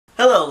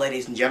Hello,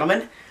 ladies and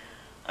gentlemen.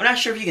 I'm not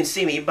sure if you can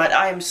see me, but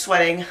I am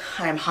sweating.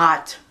 I am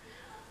hot.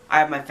 I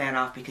have my fan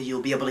off because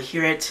you'll be able to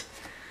hear it.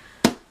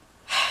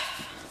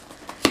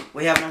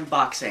 We have an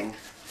unboxing.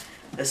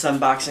 This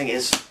unboxing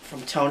is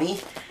from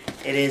Tony.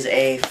 It is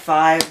a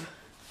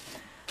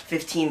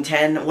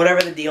 5/15/10,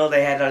 whatever the deal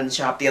they had on the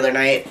shop the other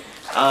night.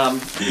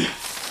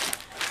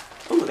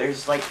 Ooh,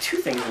 there's like two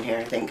things in here,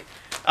 I think.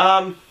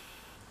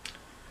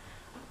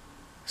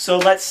 So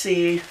let's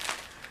see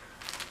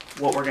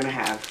what we're gonna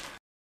have.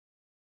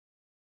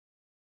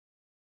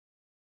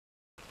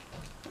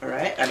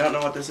 Alright, I don't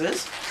know what this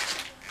is.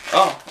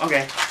 Oh,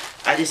 okay.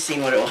 I just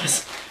seen what it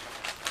was.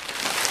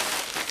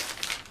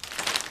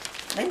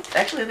 I think,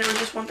 actually, there was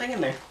just one thing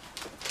in there.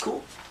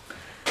 Cool.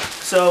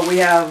 So we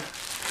have,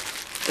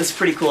 this is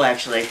pretty cool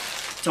actually.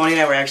 Tony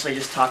and I were actually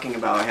just talking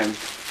about him.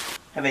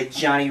 Have a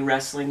Johnny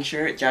wrestling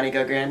shirt, Johnny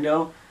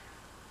Gargano.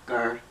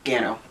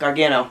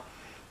 Gargano.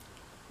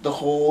 The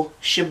whole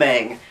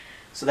shebang.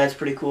 So that's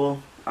pretty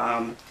cool.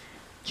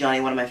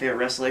 Johnny, one of my favorite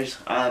wrestlers.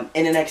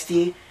 In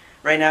NXT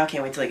right now,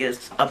 can't wait till I get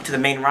up to the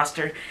main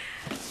roster.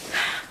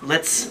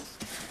 Let's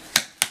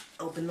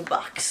open the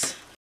box.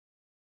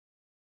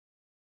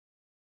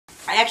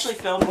 I actually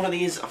filmed one of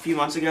these a few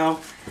months ago,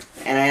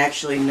 and I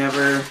actually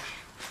never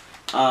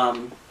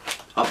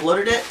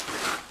uploaded it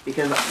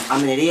because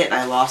I'm an idiot and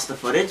I lost the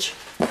footage.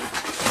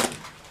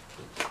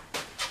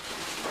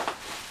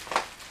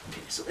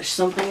 Okay, so there's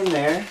something in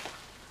there.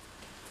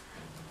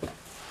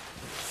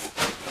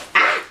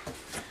 Ah!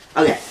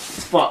 Okay,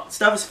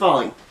 stuff is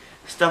falling.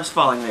 Stuff's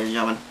falling, ladies and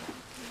gentlemen.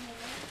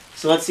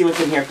 So let's see what's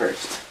in here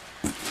first.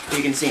 So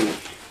you can see me.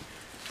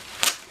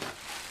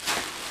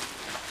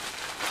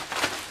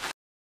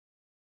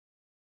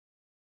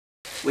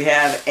 We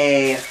have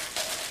a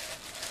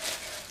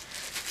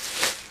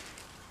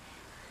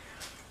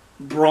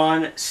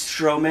Braun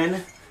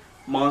Strowman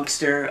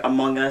Monster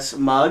Among Us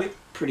mug.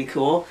 Pretty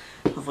cool.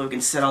 Hopefully we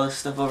can set all this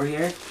stuff over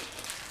here.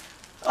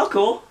 Oh,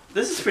 cool.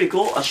 This is pretty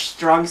cool. A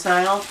strong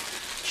style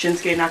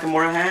Shinsuke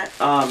Nakamura hat.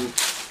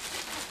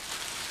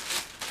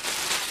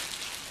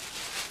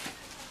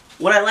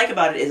 What I like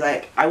about it is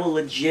I will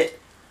legit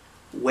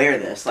wear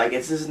this. Like,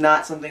 this is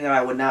not something that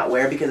I would not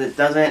wear because it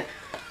doesn't...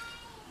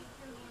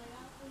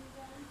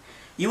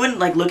 You wouldn't,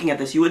 like, looking at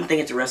this, you wouldn't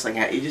think it's a wrestling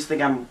hat. You just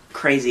think I'm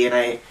crazy and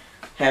I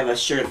have a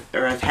shirt,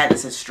 or a hat that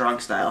says strong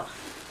style.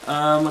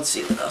 Let's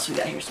see what else we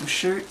got here. Some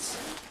shirts.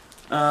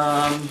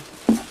 Another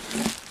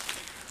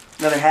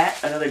hat.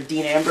 Another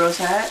Dean Ambrose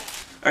hat.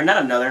 Or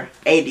not another,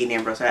 a Dean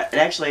Ambrose hat. And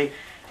actually,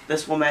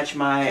 this will match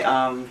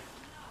my,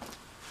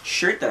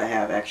 shirt that I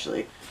have,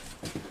 actually.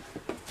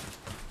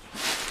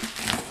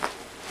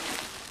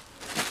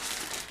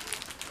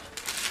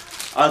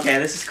 Okay,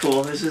 this is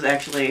cool. This is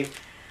actually...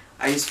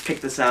 I just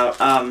picked this out.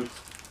 I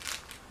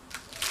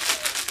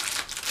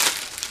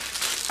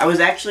was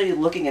actually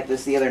looking at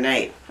this the other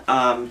night.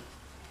 And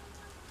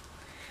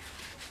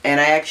I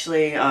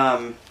actually...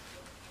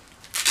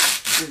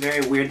 this is very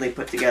weirdly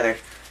put together.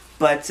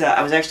 But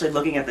I was actually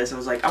looking at this and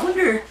was like, I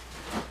wonder...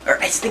 Or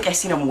I think I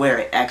seen him wear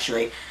it,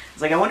 actually.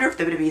 It's like, I wonder if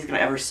WWE is going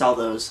to ever sell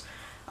those.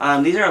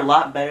 These are a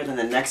lot better than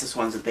the Nexus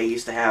ones that they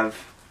used to have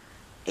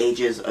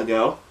ages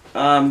ago.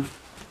 What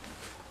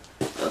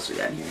else we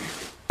got in here?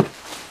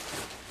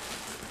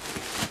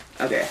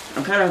 Okay,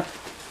 I'm kind of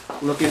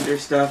looking through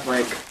stuff,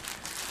 like,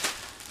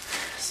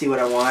 see what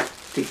I want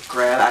to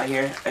grab out of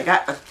here. I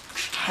got a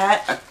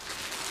hat,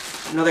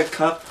 another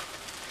cup,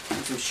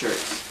 and some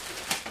shirts.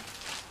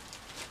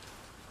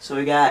 So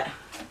we got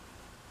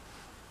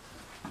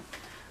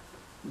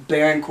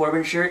Baron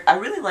Corbin shirt. I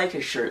really like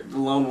his shirt, the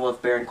Lone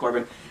Wolf Baron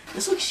Corbin.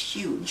 This looks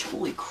huge.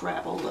 Holy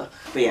crap, hold up.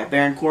 But yeah,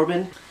 Baron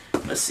Corbin.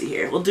 Let's see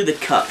here. We'll do the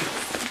cup.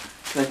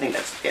 I think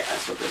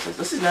that's what this is.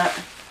 This is not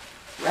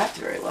wrapped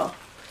very well.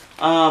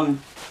 Hard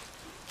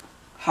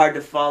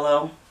to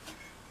follow.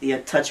 The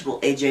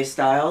Untouchable AJ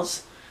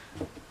Styles.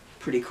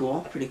 Pretty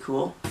cool, pretty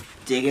cool.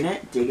 Digging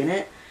it, digging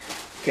it.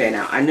 Okay,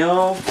 now I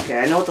know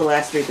what the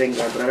last three things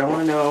are, but I don't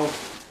want to know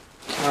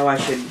how I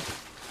should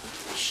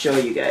show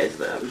you guys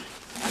them.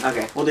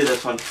 Okay, we'll do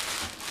this one.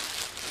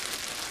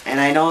 And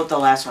I know what the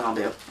last one I'll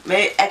do.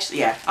 Actually,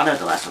 yeah, I know what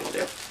the last one will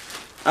do.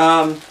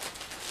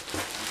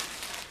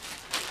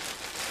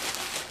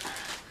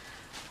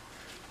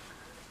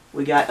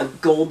 We got a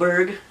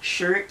Goldberg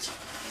shirt.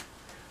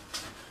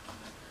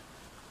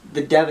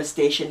 The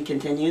Devastation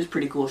Continues.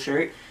 Pretty cool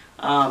shirt.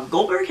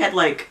 Goldberg had,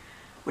 like,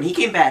 when he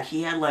came back,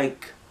 he had,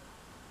 like,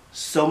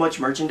 so much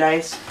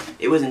merchandise.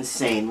 It was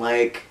insane.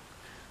 Like,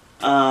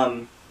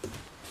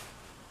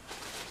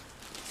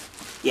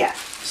 yeah.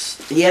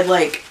 He had,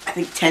 like, I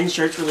think 10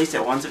 shirts released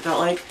at once, it felt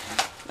like.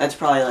 That's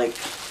probably, like,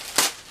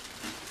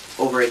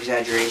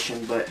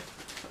 over-exaggeration, but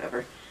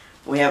whatever.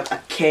 We have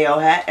a KO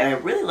hat, and I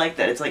really like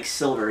that. It's like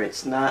silver.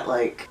 It's not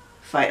like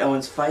Fight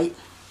Owens Fight.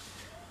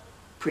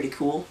 Pretty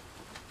cool.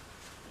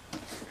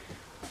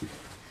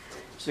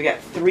 So we got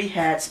 3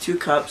 hats, 2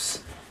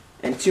 cups,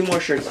 and 2 more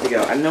shirts to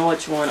go. I know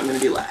which one I'm going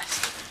to do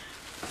last.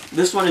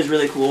 This one is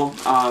really cool.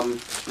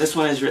 This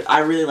one is... I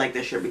really like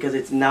this shirt because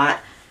it's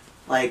not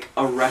like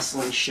a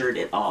wrestling shirt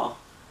at all.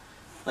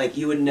 Like,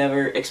 you would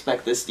never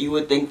expect this. You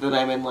would think that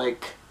I'm in,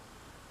 like,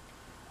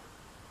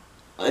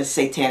 a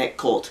satanic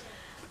cult.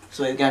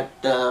 So we've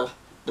got the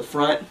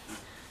front,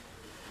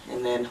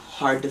 and then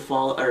Hard to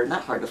Follow, or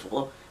not Hard to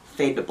Follow,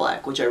 Fade to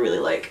Black, which I really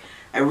like.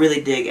 I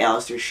really dig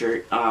Alistair's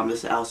shirt.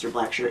 This is Alistair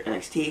Black shirt,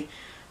 NXT.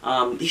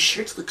 These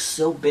shirts look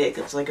so big.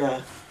 It's like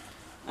a,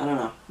 I don't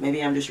know,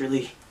 maybe I'm just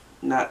really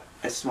not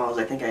as small as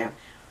I think I am.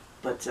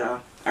 But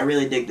I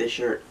really dig this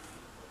shirt.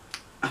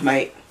 I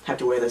might have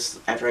to wear this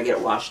after I get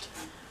it washed.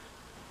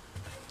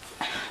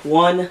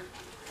 One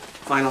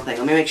final thing.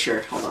 Let me make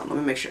sure. Hold on. Let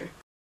me make sure.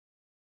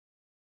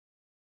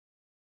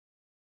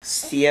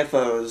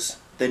 CFO's,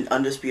 the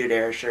Undisputed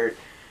Era shirt.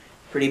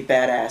 Pretty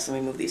badass. Let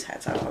me move these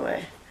hats out of the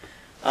way.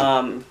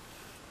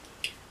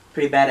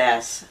 Pretty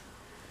badass.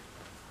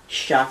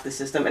 Shocked the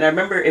system. And I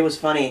remember it was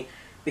funny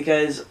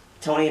because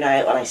Tony and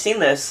I, when I seen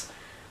this,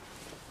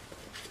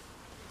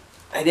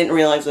 I didn't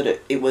realize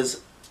that it was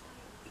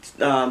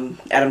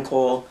Adam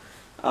Cole.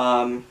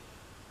 I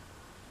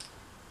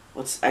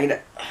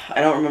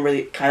don't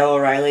remember Kyle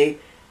O'Reilly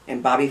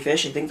and Bobby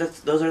Fish. I think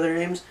those are their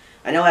names.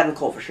 I know Adam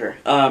Cole for sure.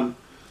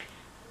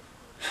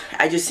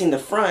 I just seen the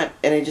front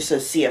and it just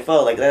says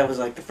CFO. Like, that was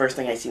like the first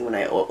thing I seen when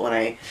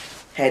I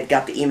had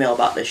got the email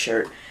about this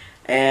shirt.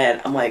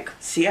 And I'm like,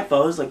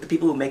 CFOs, like the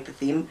people who make the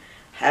theme,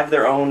 have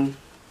their own,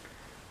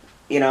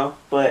 you know,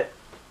 but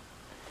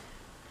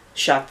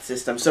shocked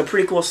system. So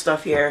pretty cool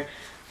stuff here.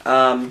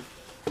 Some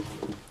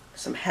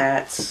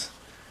hats.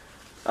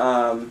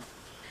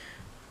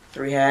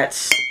 3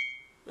 hats.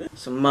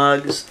 Some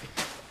mugs.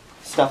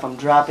 Stuff I'm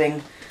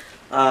dropping.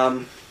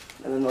 And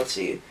then let's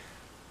see.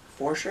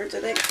 4 shirts, I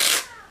think.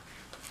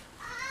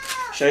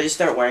 Should I just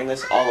start wearing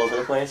this all over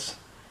the place?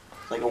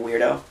 Like a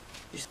weirdo?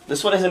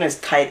 This one isn't as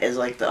tight as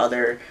like the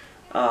other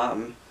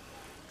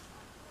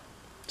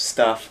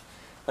stuff.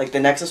 Like the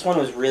Nexus one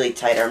was really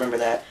tight, I remember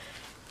that.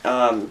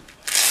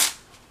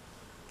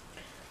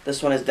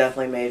 This one is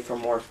definitely made for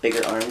more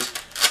bigger arms.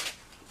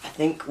 I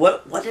think,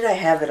 what did I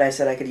have that I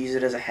said I could use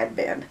it as a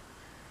headband?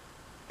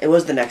 It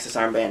was the Nexus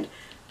armband.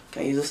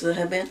 Can I use this as a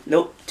headband?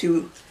 Nope,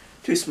 too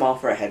small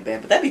for a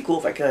headband, but that'd be cool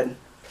if I could.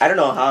 I don't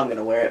know how I'm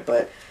gonna wear it,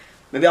 but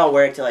maybe I'll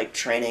wear it to like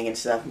training and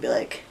stuff and be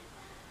like,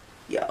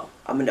 yo,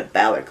 I'm in the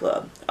Balor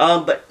Club.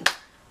 But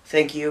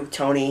thank you,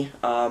 Tony,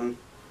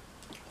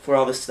 for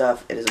all this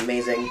stuff. It is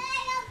amazing.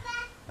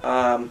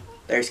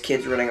 There's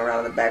kids running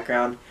around in the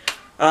background.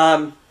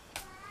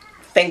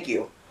 Thank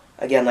you.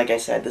 Again, like I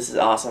said, this is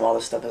awesome. All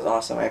this stuff is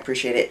awesome. I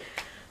appreciate it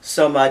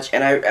so much.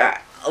 And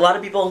a lot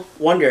of people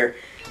wonder,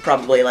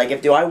 probably,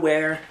 like, do I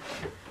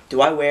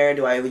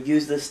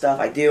use this stuff?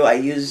 I do.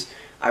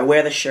 I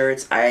wear the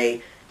shirts.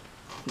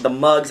 The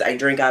mugs I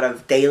drink out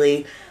of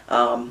daily.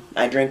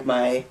 I drink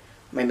my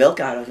milk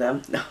out of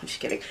them. No, I'm just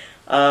kidding.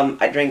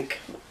 I drink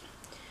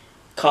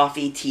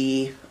coffee,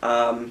 tea,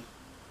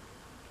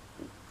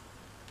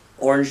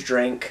 orange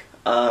drink.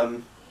 But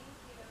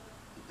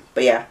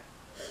yeah,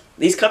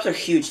 these cups are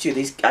huge too.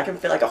 I can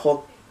fit like a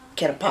whole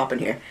can of pop in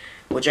here,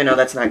 which I know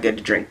that's not good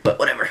to drink, but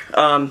whatever.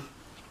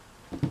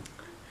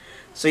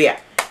 So yeah,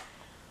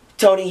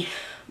 Tony,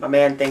 my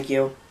man, thank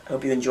you. I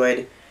hope you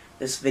enjoyed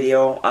this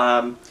video.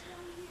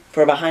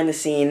 For behind the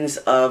scenes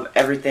of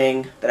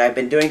everything that I've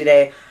been doing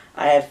today,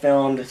 I have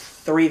filmed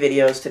 3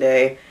 videos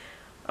today.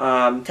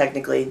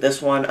 Technically,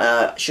 this one,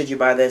 Should You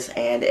Buy This,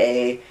 and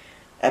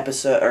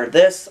this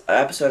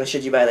episode of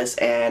Should You Buy This,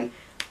 and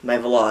my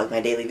vlog,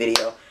 my daily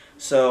video.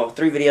 So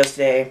 3 videos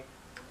today,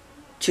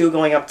 2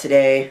 going up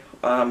today,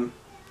 then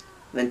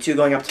 3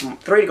 going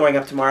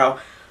up tomorrow.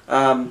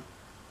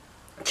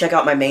 Check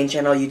out my main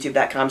channel,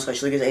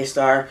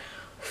 youtube.com/LucasAstar,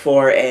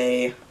 for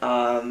a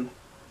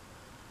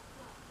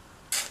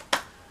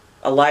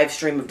live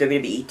stream of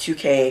WWE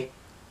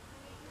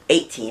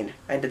 2K18.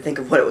 I had to think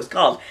of what it was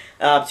called.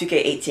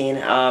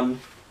 2K18,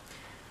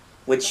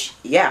 which,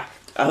 yeah,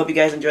 I hope you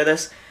guys enjoy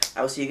this.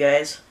 I will see you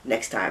guys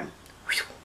next time.